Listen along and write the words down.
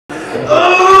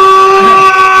Hi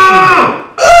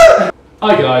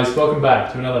guys, welcome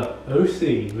back to another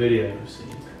OC video.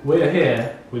 We're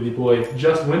here with your boy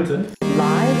JustWinton.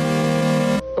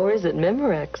 Live? Or is it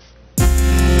Memorex?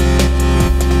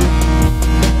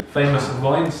 Famous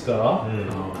Vine star.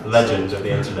 Legend of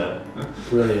the internet.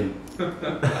 Brilliant. Pop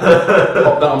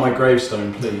that on my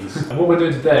gravestone, please. And what we're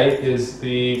doing today is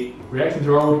reacting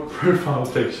to our old profile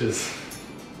pictures.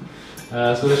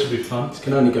 So this should be fun. This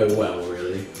can only go well, really.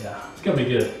 Yeah, it's gonna be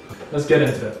good. Let's get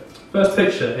into it. First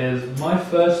picture is my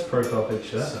first profile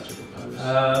picture. Such a good pose.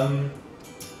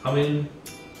 I mean,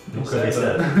 What could be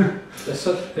said? It's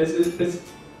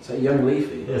that young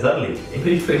Leafy. Yeah, is that Leafy?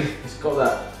 Leafy. It's got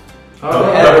that.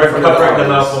 Covering the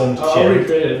malformed I'll chin.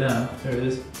 recreate it now. Here it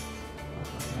is.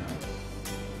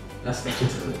 That's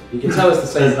legitimate. You can tell it's the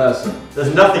same person.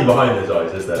 There's nothing behind his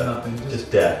eyes, is there? Nothing.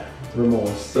 Just death.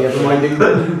 Remorse. The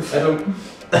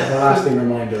everlasting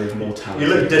reminder of mortality.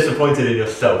 You look disappointed in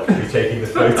yourself to be taking the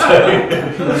photo.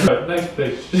 Right, next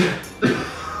picture.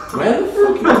 Where the fuck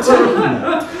are you taking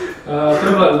that? Kind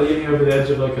of like leaning over the edge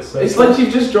of like a sofa. It's like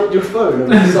you've just dropped your phone on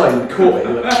the side and caught it.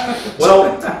 Like, well,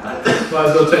 might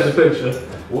as well take the picture.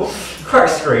 What? Crack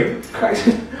screen.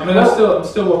 I mean, I'm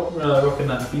still rocking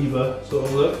that Bieber sort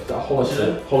of look. that Hollister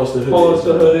hoodie.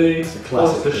 Hollister hoodie, It's a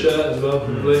classic Hollister shirt as well,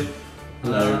 probably.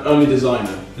 No, only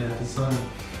designer. Yeah, designer.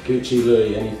 Gucci,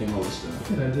 Louis, anything Hollister.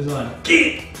 Yeah, designer.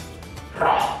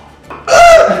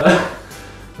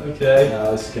 Okay.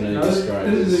 No, this is going to Now, describe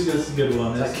this is a good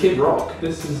one. Is that Kid Rock?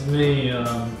 This is me,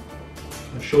 a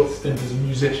short stint as a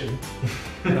musician.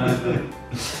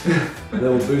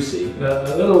 Little Boosie.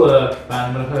 A little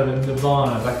band when I've heard of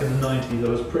Nirvana back in the 90s. I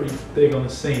was pretty big on the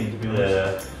scene, to be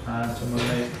honest. Yeah. And so my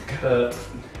mate Kurt.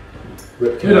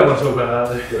 Rip We don't want to talk about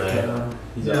that. No.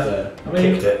 He's up there.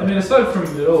 I mean, aside from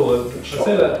it all, I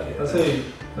say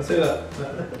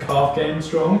that calf game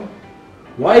strong.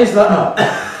 Why is that up?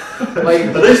 Like,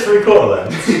 Are those 3/4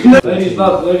 lengths?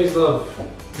 ladies love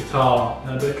guitar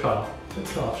and a bit of calf.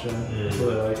 Show. That's what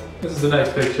they like. This is the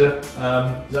next picture. Is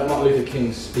that Martin Luther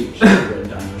King's speech written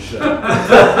down your shirt?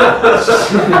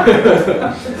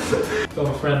 Got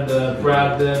my friend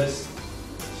Brad there, just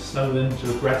snuggled into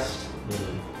the breast.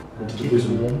 The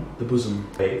bosom. The bosom.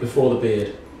 Before the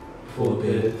beard.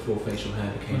 Before facial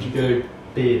hair became. Once you go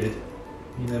bearded,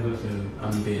 you never go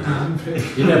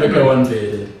unbearded. You never go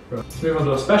unbearded. Right. Let's move on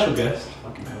to our special guest,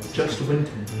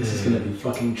 JustWinton. This is going to be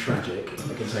fucking tragic.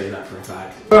 I can tell you that for a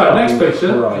fact. Right, next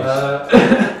picture. Christ.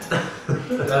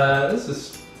 This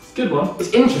is a good one.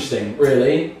 It's interesting,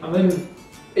 really. I mean,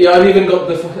 yeah, I've even got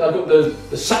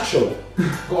the satchel.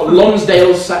 I've got a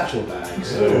Lonsdale satchel bag.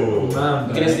 So oh, man,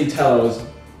 you can instantly tell I was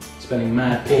spending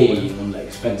mad pee on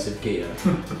expensive gear.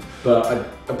 But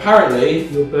apparently,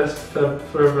 your best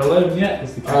Forever Alone yet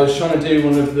is the I was trying to do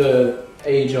one of the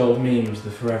age-old memes, the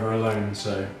Forever Alone.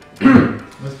 So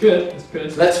that's good. That's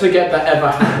good. let's forget that ever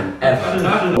happened.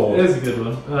 Ever. It is a good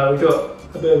one. We got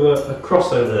a bit of a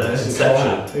crossover there.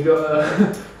 Inception. We got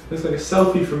looks like a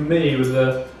selfie from me with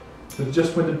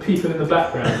JustWinton peeping in the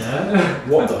background there.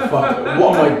 What the fuck?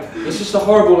 What am I? It's just a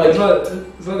horrible like. It's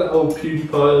like that old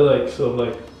PewDiePie sort of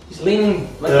like. He's leaning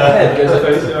like the head goes like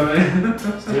face, you know what I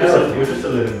mean? You're just a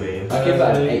living being. I give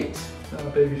that an 8.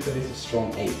 Baby It's a face.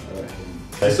 strong 8, I reckon.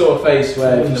 It's the sort of face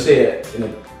where if you see it in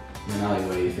an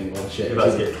alleyway, you think, well, shit. You're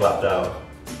about to get clapped out.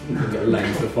 You get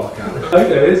lamed the fuck out.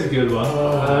 Okay, it is a good one.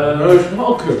 No, it's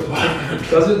not a good one.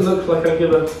 Does it look like I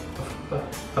give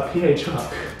a PH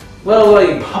huck? Well,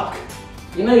 like, fuck.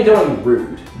 You know, you don't want to be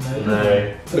rude.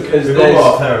 No. Because We've all got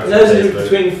our parents there's on a difference Facebook.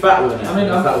 between fat with an F I mean,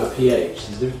 and fat with a PH. There's a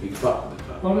difference between fuck with a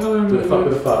fuck. With a fuck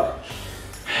with a fuck.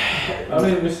 I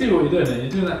mean, we see what you're doing there.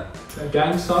 You're doing that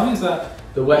gang sign, is that?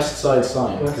 The West Side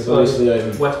sign, West because Side. obviously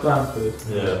over West Blandford.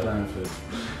 Yeah. Blandford.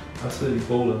 Absolutely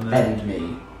balling there. End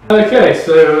me. Okay,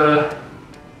 so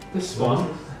this one.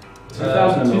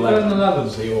 2011.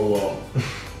 So you're what?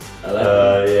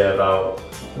 11? Yeah, about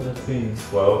 13.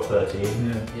 12, 13. Yeah.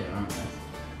 Yeah, aren't they?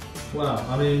 Wow,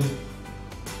 I mean,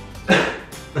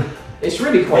 It's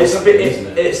really quite something, isn't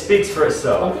it? It speaks for I'm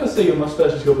itself. going to say your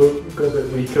moustache has got a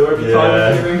bit weaker over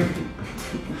Yeah. time.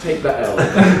 Take that L.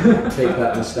 Take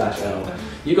that moustache L.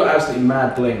 You got absolutely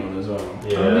mad bling on as well.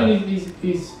 Yeah. I mean,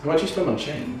 he's How much you spend on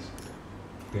chains?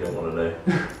 You don't want to know.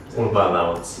 All of my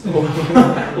allowance. All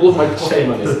of my pocket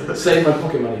money. Save my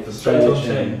pocket money for straight spare on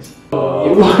chains. chains.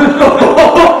 Oh.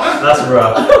 That's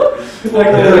rough.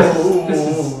 Okay,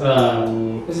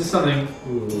 this is something.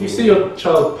 If you see your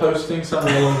child posting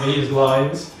something along these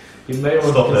lines, You may want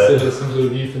Stop to consider some sort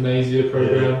of euthanasia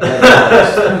program.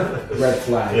 Red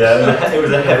flags. Yeah, it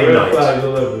was a heavy Red night. flags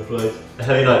all over the place. A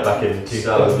heavy night back in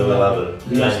 2011. You must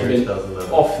have January been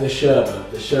 2011. off the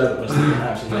sherbet. The sherbet was the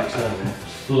absolute next level.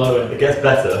 Flowing. It gets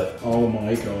better. Oh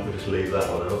my god. We'll just leave that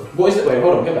one out. What is it? Wait,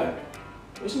 hold on, go back.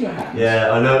 What's in your hand?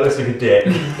 Yeah, I know it looks like a dick.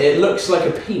 It looks like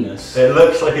a penis. It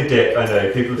looks like a dick, I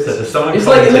know. People have said there's someone It's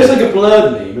like, it looks like a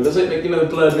blurred meme. It looks like, you know, the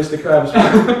blurred Mr. Krabs.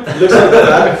 It looks like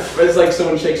that. But it's like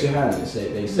someone shakes your hand and they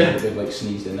say that they've like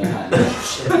sneezed in their hand.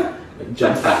 Like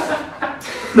jump back.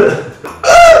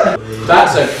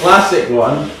 That's a classic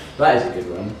one. That is a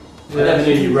good one. I never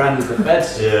knew you ran with the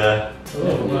feds. Yeah.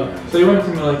 Oh, wow. So you went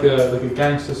from like a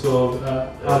gangster sort of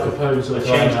Al Capone sort I of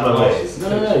changed guy my now. ways.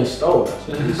 No, he stole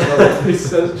that. He stole it. He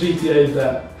says GTA's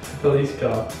that police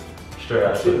car. Straight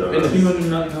out of the In the road.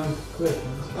 299 quid.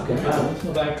 Okay, Wow, that's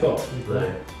not bad cop.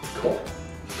 No. Cop.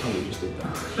 Oh, you just did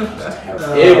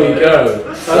that. Here we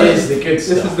go. Here's the good This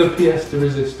stuff. is the pièce de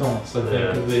résistance, I think,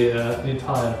 Yeah. of the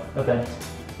entire event.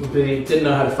 Would be Didn't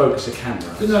know how to focus a camera.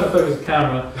 didn't know how to focus the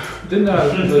camera, didn't know how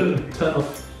to turn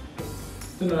off,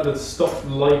 didn't know how to stop the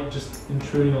light just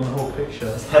intruding on the whole picture.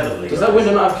 It's heavenly. Does that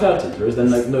window not have curtains, or is there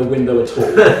like no window at all?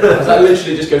 Does that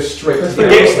literally just go straight to It's the the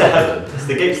gates to heaven. It's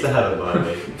the gates to heaven behind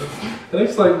me. It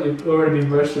looks like you've already been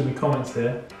roasted in the comments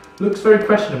here. Looks very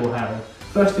questionable, Harry.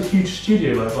 First, a huge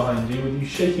studio light behind you, with you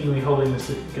shakingly holding this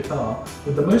guitar,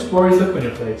 with the most worried look on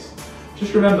your face.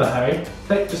 Just remember, Harry,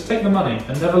 just take the money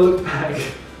and never look back.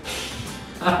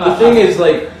 The thing is,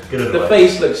 like, Good the advice.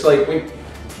 face looks like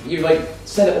you like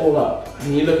set it all up,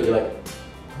 and you look at you like,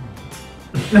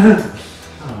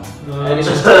 oh. And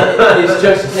it's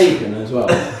just taken as well.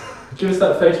 Give us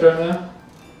that face right now.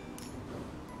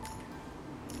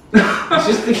 It's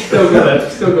just the, Still got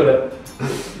it, still got it.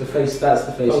 the face. That's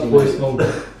the face. Fuck you voice make. mold it.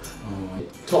 Oh my.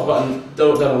 Top button,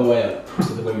 don't all the way up,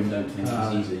 so the women don't think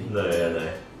it's easy. No, yeah,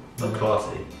 no. Not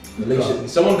classy. At least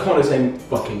someone can't say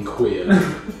fucking queer.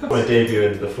 My debut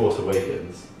in The Force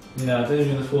Awakens. Yeah, David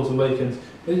in The Force Awakens.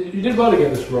 You did well to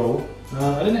get this role.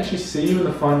 I didn't actually see you in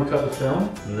the final cut of the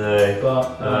film, No.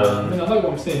 but I mean, I like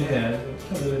what I'm seeing here.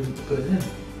 I can't really put it in. It's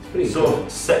pretty Sort good.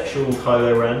 of sexual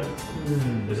Kylo Ren.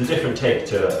 There's a different take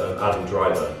to Adam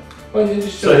Driver. Well, you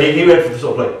just So he went for the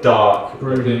sort of like dark,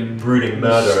 brooding.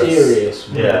 murderous. Mysterious.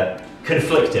 Yeah.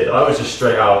 Conflicted. I was just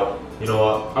straight out, you know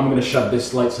what? I'm gonna shove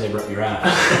this lightsaber up your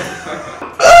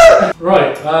ass.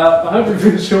 Right, I hope you've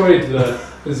enjoyed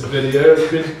this video.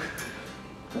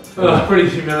 It's been pretty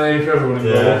humiliating for everyone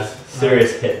involved. Yeah.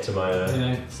 Serious hit to my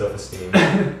Yeah. self-esteem.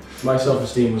 My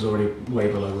self-esteem was already way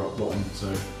below rock bottom, so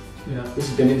Yeah. this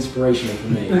has been inspirational for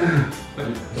me.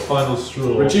 The final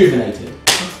straw. Rejuvenated.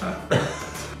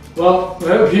 Well, I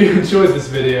hope you enjoyed this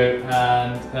video,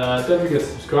 and don't forget to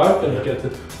subscribe. Don't forget to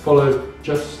follow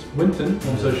JustWinton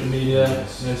on social media.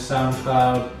 Yes. You know,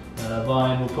 SoundCloud,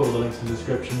 Vine. We'll put all the links in the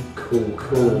description.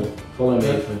 Cool. Follow me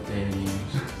for daily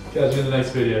news. Catch you in the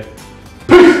next video.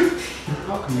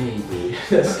 Fuck me, dude.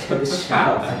 Let's get this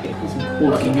shout.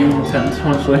 Fucking intense,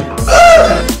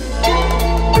 honestly.